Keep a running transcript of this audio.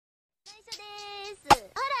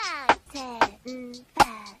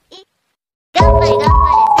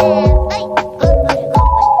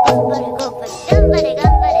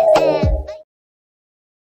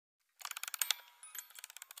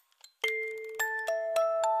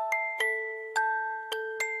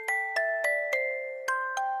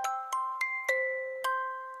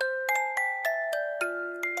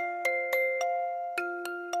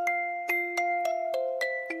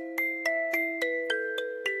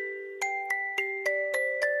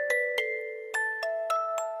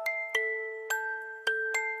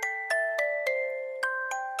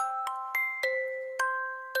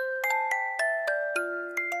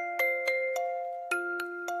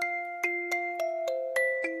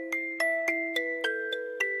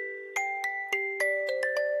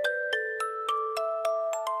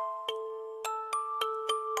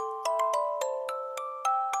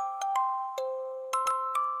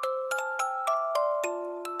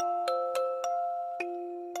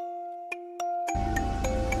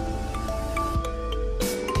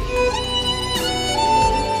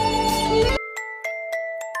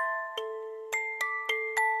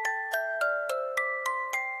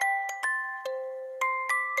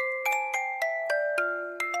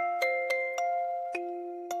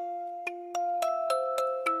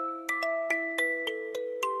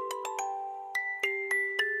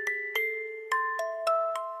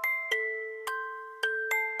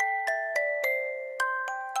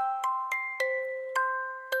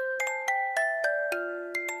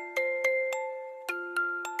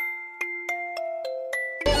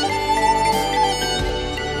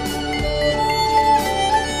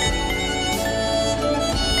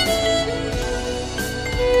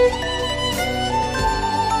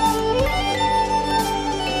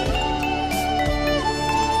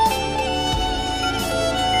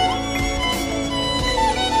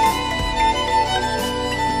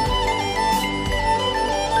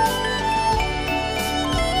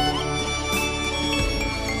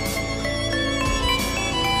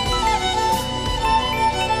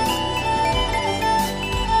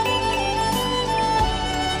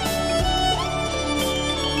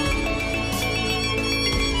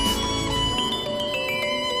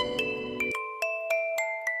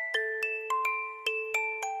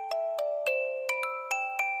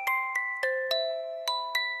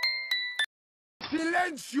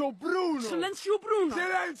Silenzio Bruno! Silenzio Bruno!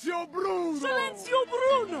 Silenzio Bruno! Silenzio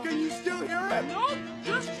Bruno! Can you still hear it? No,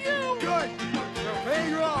 just you! Good! Now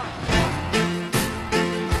hang on!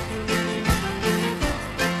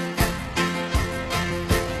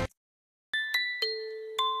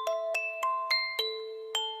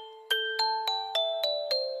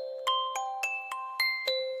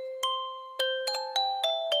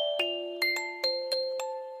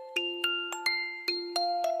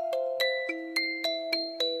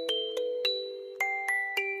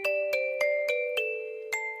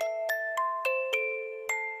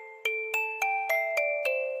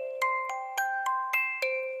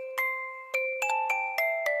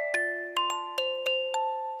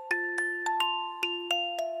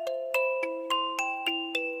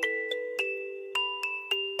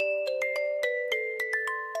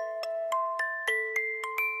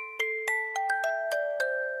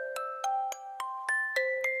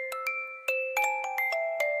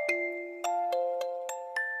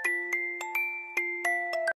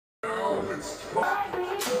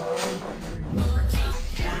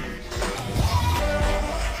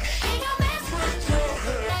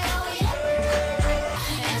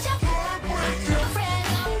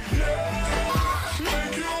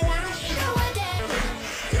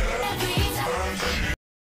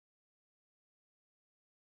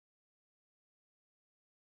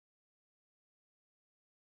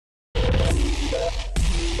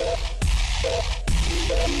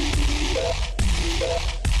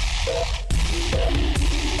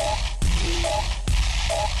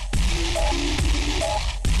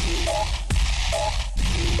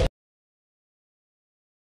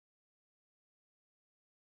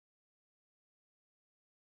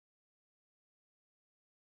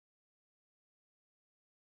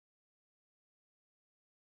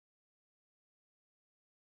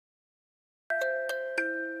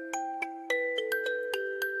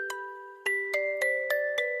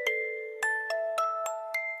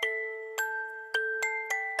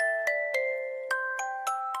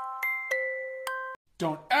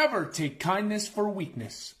 Don't ever take kindness for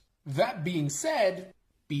weakness. That being said,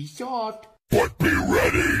 be soft. But be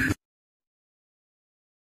ready!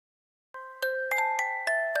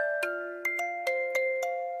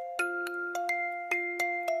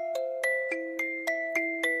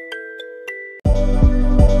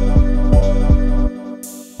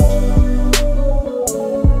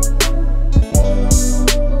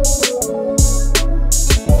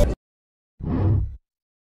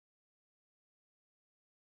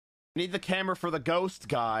 Need the camera for the ghost,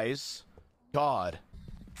 guys. God.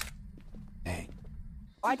 Dang.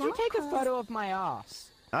 Why'd you take a photo of my ass?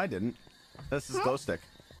 I didn't. This is glow stick.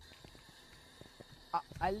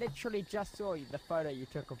 I literally just saw the photo you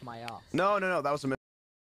took of my ass. No, that was a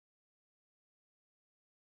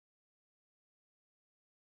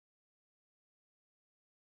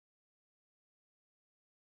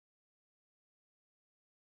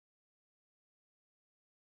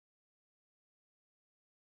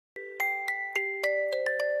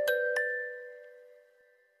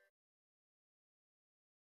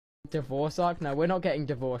Divorce arc? No, we're not getting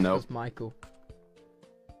divorced. Nope. As Michael.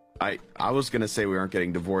 I was gonna say we aren't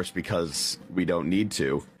getting divorced because we don't need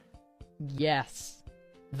to. Yes.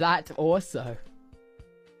 That also.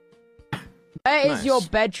 Where is your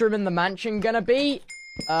bedroom in the mansion gonna be?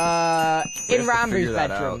 In Rambo's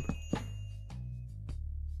bedroom.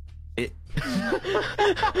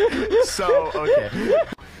 So, okay.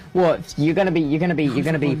 What? You're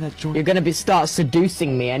gonna start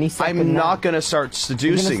seducing me any second I'm now. not gonna start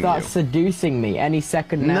seducing You're gonna start seducing me any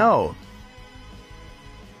second now. No.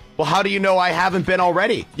 Well, how do you know I haven't been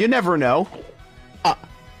already? You never know.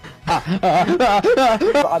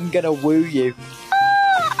 I'm gonna woo you.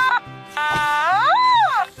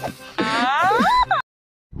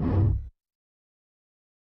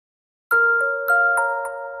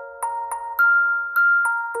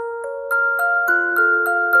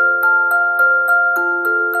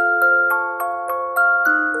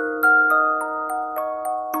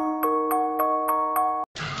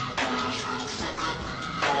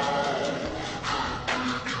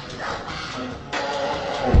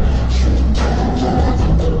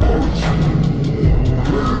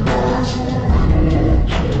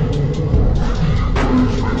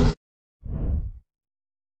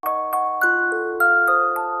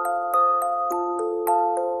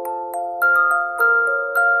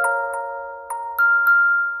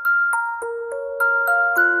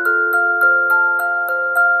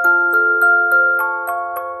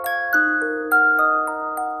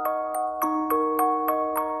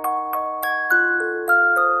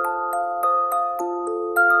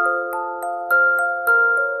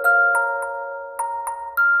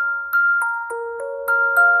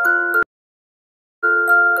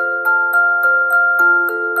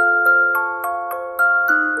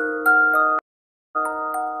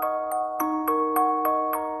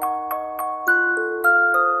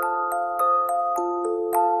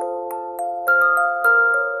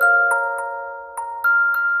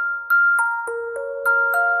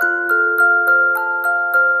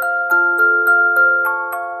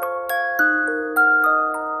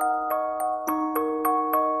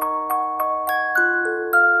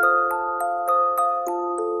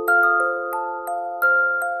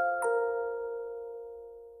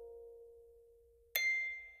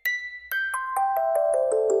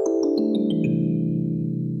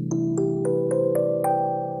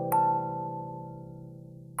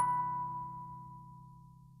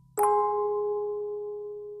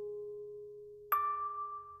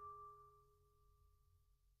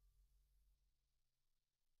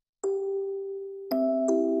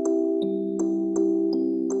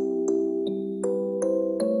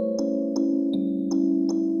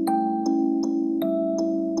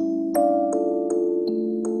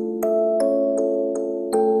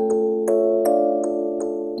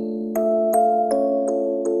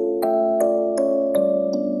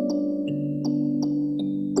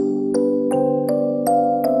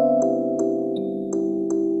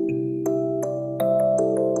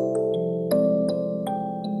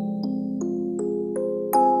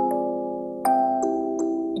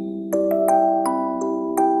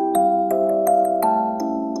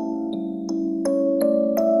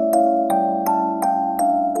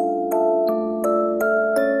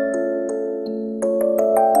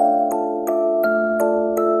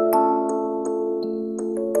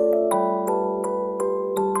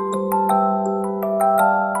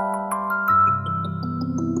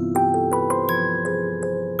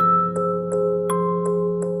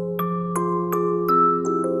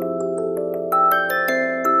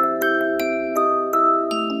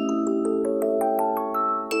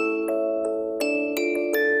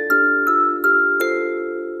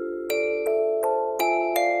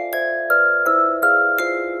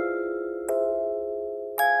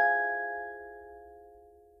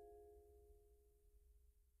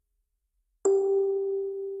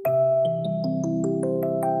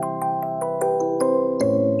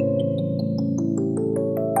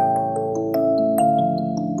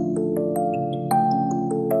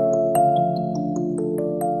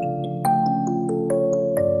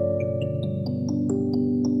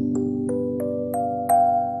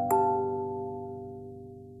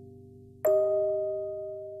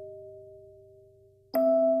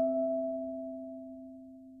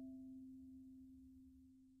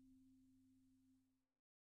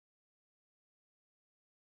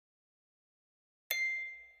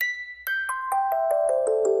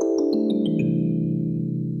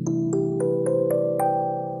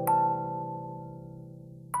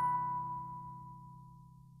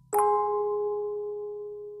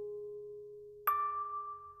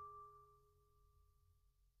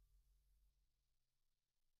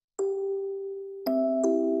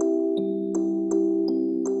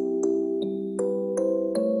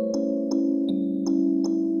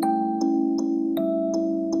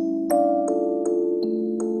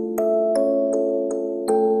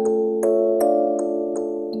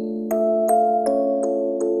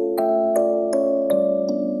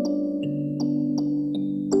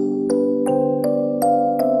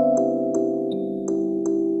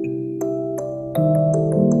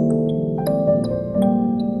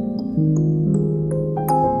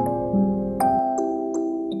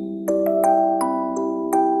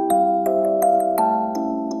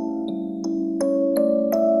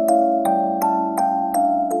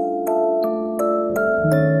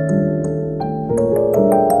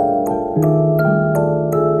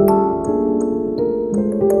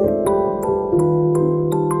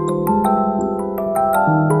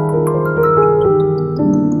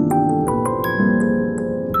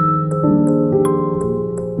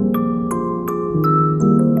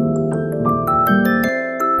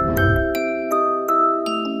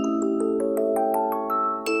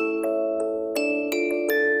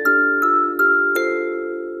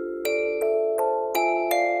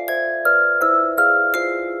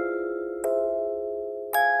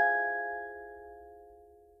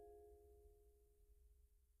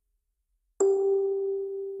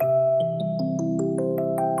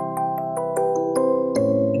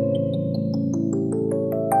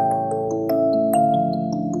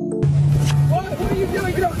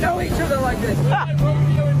 know each other like this. Like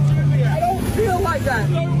Romeo and Juliet. I don't feel like that.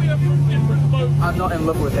 So we are from different boats. I'm not in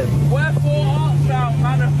love with him. Wherefore art thou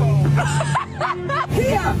manifold?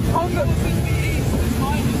 Here, on the... Yours is the east, and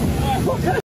mine is the west. What kind of